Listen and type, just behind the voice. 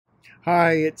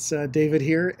Hi, it's David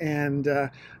here, and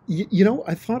I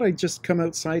thought I'd just come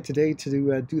outside today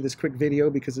to do this quick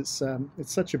video because it's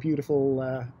such a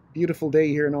beautiful day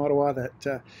here in Ottawa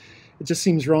that it just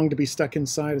seems wrong to be stuck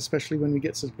inside, especially when we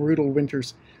get such brutal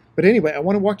winters. But anyway, I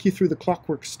want to walk you through the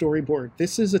Clockwork Storyboard.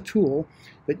 This is a tool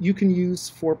that you can use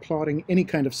for plotting any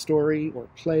kind of story or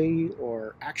play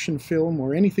or action film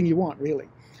or anything you want, really.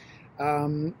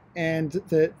 And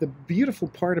the beautiful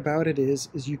part about it is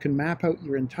you can map out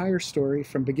your entire story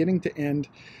from beginning to end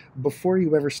before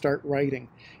you ever start writing.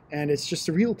 And it's just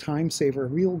a real time saver, a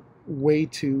real way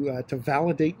to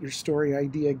validate your story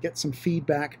idea, get some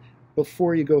feedback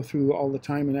before you go through all the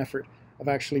time and effort of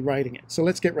actually writing it. So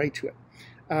let's get right to it.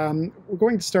 We're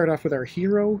going to start off with our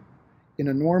hero in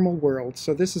a normal world.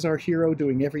 So this is our hero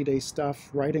doing everyday stuff,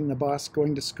 riding the bus,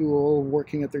 going to school,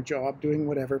 working at their job, doing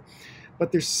whatever.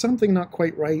 But there's something not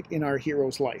quite right in our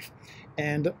hero's life.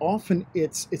 And often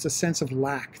it's a sense of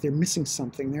lack. They're missing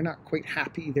something. They're not quite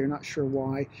happy. They're not sure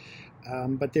why.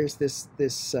 But there's this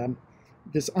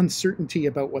uncertainty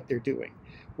about what they're doing.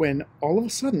 When all of a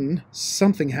sudden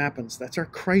something happens, that's our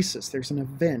crisis. There's an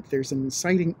event. There's an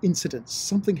inciting incident.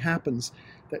 Something happens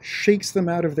that shakes them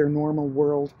out of their normal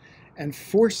world and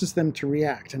forces them to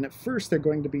react. And at first they're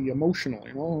going to be emotional.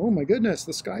 Oh my goodness,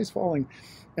 the sky's falling.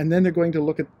 And then they're going to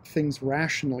look at things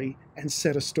rationally and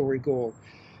set a story goal.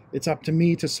 It's up to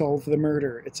me to solve the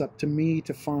murder. It's up to me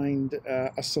to find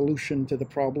a solution to the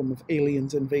problem of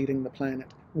aliens invading the planet,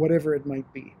 whatever it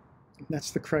might be. And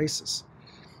that's the crisis.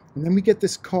 And then we get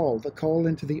this call, the call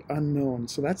into the unknown.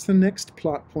 So that's the next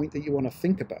plot point that you want to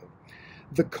think about.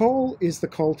 The call is the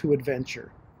call to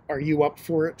adventure. Are you up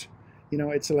for it? You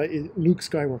know, it's like Luke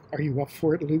Skywalker. Are you up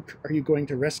for it, Luke? Are you going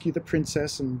to rescue the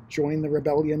princess and join the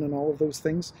rebellion and all of those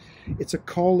things? It's a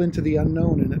call into the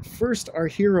unknown. And at first, our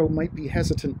hero might be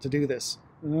hesitant to do this.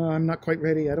 I'm not quite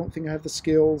ready. I don't think I have the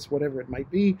skills, whatever it might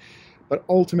be. But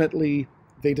ultimately,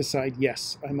 they decide,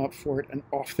 yes, I'm up for it, and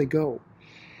off they go.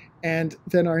 And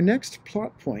then our next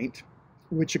plot point,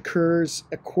 which occurs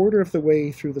a quarter of the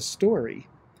way through the story,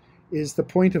 is the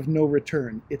point of no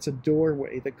return. It's a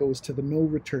doorway that goes to the no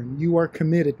return. You are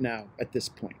committed now at this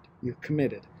point. You're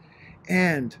committed.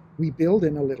 And we build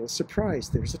in a little surprise.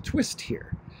 There's a twist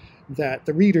here that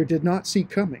the reader did not see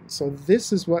coming. So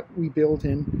this is what we build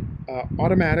in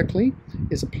automatically,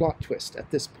 is a plot twist at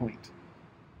this point.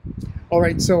 All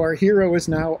right, so our hero is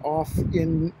now off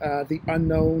in the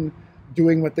unknown,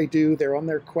 doing what they do. They're on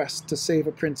their quest to save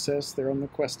a princess. They're on the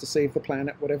quest to save the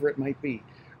planet, whatever it might be,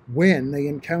 when they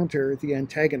encounter the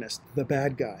antagonist, the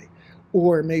bad guy,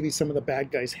 or maybe some of the bad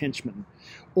guy's henchmen.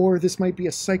 Or this might be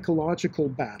a psychological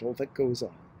battle that goes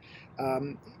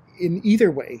on. In either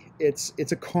way, it's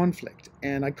a conflict.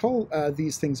 And I call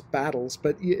these things battles,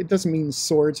 but it doesn't mean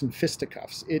swords and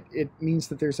fisticuffs. It means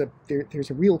that there's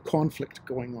a real conflict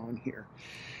going on here.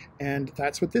 And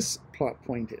that's what this plot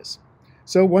point is.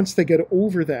 So once they get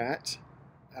over that,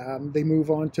 they move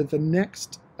on to the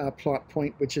next plot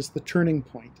point, which is the turning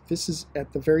point. This is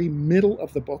at the very middle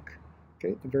of the book,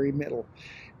 okay, the very middle.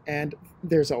 And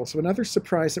there's also another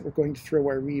surprise that we're going to throw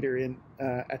our reader in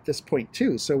at this point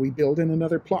too. So we build in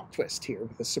another plot twist here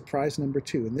with a surprise number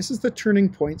 2. And this is the turning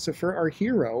point. So for our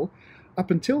hero,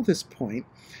 up until this point,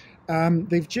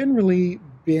 they've generally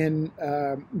been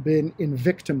in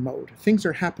victim mode. Things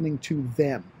are happening to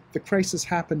them. The crisis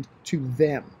happened to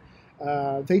them.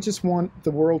 They just want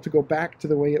the world to go back to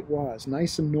the way it was,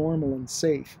 nice and normal and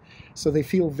safe. So they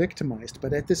feel victimized.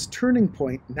 But at this turning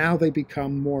point, now they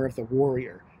become more of the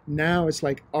warrior. Now it's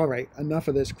like, all right, enough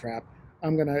of this crap.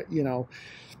 I'm going to,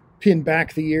 pin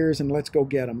back the ears and let's go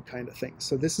get them kind of thing.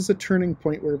 So this is a turning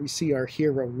point where we see our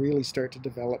hero really start to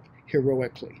develop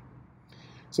heroically.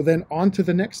 So then on to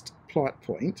the next plot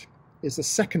point is the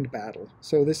second battle.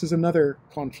 So this is another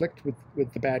conflict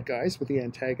with the bad guys, with the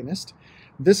antagonist.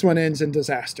 This one ends in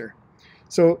disaster.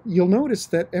 So you'll notice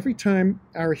that every time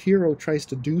our hero tries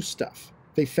to do stuff,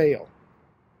 they fail.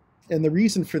 And the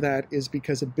reason for that is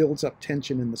because it builds up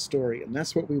tension in the story, and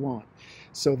that's what we want.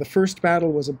 So the first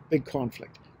battle was a big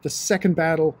conflict. The second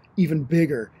battle, even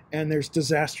bigger, and there's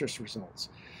disastrous results.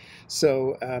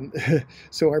 So,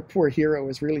 so our poor hero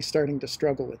is really starting to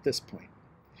struggle at this point.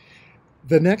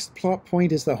 The next plot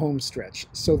point is the home stretch.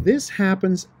 So this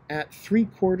happens at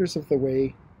 3/4 of the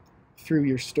way through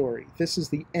your story. This is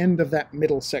the end of that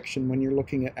middle section when you're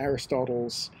looking at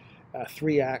Aristotle's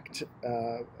three-act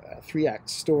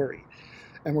story.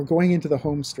 And we're going into the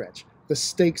home stretch. The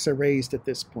stakes are raised at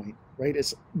this point, right?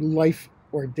 It's life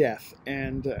or death.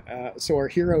 And so our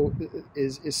hero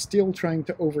is still trying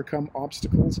to overcome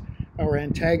obstacles. Our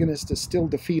antagonist is still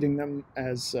defeating them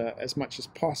as much as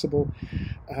possible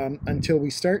until we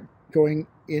start going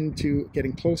into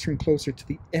getting closer and closer to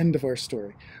the end of our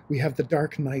story. We have the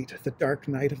dark night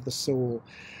of the soul,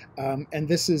 and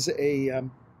this is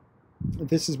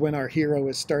when our hero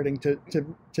is starting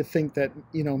to think that,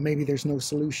 you know, maybe there's no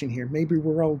solution here, maybe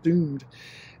we're all doomed.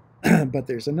 But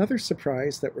there's another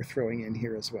surprise that we're throwing in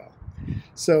here as well.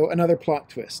 So another plot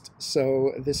twist.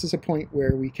 So this is a point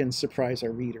where we can surprise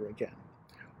our reader again.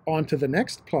 On to the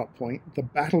next plot point, the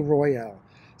battle royale.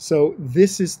 So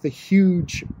this is the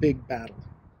huge big battle.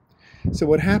 So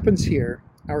what happens here,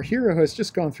 our hero has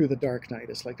just gone through the dark night.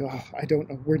 It's like, oh, I don't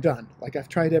know, we're done. Like, I've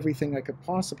tried everything I could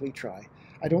possibly try.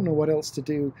 I don't know what else to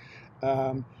do.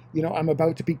 You know, I'm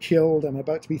about to be killed. I'm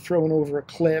about to be thrown over a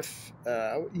cliff.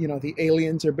 You know, the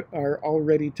aliens are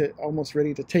almost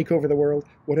ready to take over the world,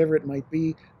 whatever it might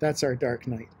be. That's our dark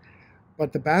night.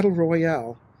 But the battle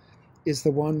royale is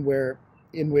the one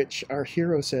in which our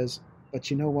hero says,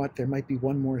 but you know what, there might be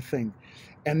one more thing.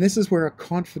 And this is where a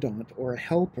confidant or a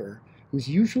helper, who's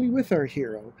usually with our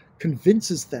hero,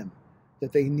 convinces them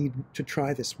that they need to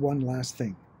try this one last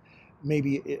thing.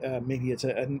 Maybe it's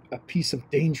a piece of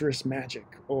dangerous magic,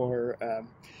 or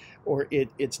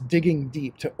it's digging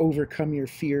deep to overcome your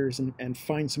fears and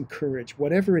find some courage.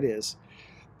 Whatever it is,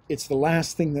 it's the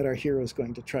last thing that our hero is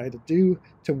going to try to do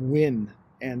to win.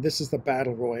 And this is the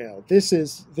battle royale. This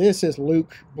is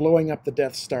Luke blowing up the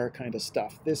Death Star kind of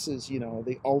stuff. This is, you know,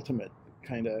 the ultimate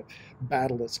kind of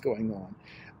battle that's going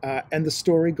on. And the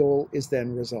story goal is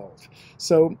then resolved.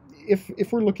 So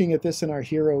if we're looking at this and our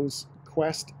hero's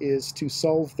quest is to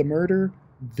solve the murder,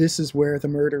 this is where the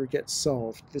murder gets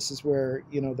solved. This is where,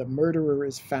 you know, the murderer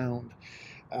is found.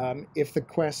 If the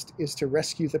quest is to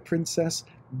rescue the princess,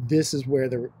 this is where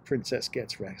the princess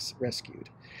gets rescued.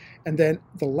 And then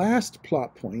the last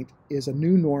plot point is a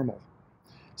new normal.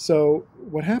 So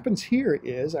what happens here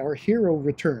is our hero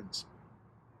returns.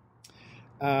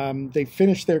 They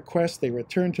finish their quest, they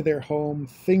return to their home,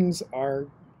 things are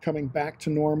coming back to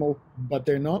normal, but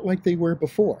they're not like they were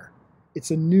before.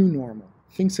 It's a new normal.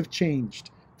 Things have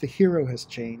changed. The hero has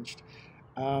changed.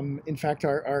 In fact,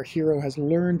 our hero has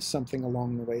learned something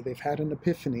along the way. They've had an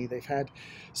epiphany. They've had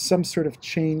some sort of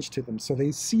change to them. So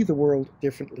they see the world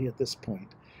differently at this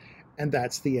point. And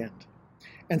that's the end.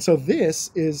 And so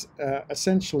this is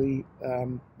essentially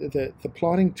the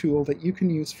plotting tool that you can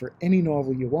use for any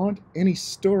novel you want, any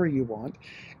story you want.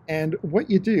 And what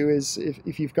you do is,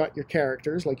 if you've got your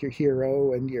characters, like your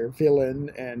hero and your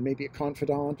villain and maybe a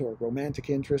confidant or romantic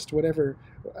interest, whatever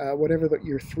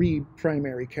your three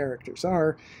primary characters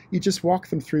are, you just walk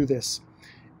them through this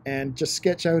and just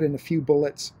sketch out in a few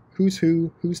bullets who's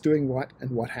who, who's doing what,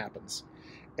 and what happens.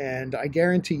 And I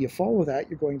guarantee you follow that,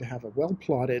 you're going to have a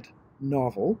well-plotted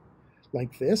novel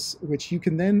like this, which you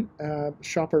can then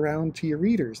shop around to your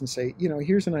readers and say, you know,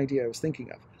 here's an idea I was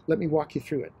thinking of. Let me walk you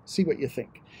through it. See what you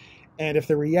think. And if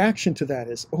the reaction to that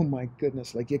is, oh my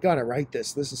goodness, like, you got to write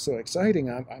this. This is so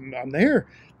exciting. I'm there.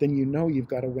 Then you know you've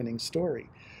got a winning story.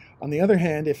 On the other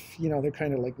hand, if, you know, they're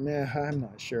kind of like, nah, I'm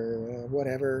not sure,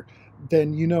 whatever,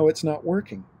 then you know it's not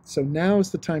working. So now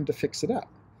is the time to fix it up.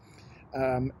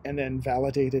 And then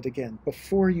validate it again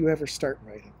before you ever start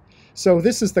writing. So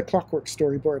this is the Clockwork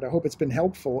Storyboard. I hope it's been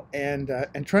helpful, and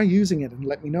try using it and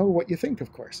let me know what you think,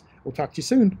 of course. We'll talk to you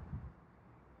soon.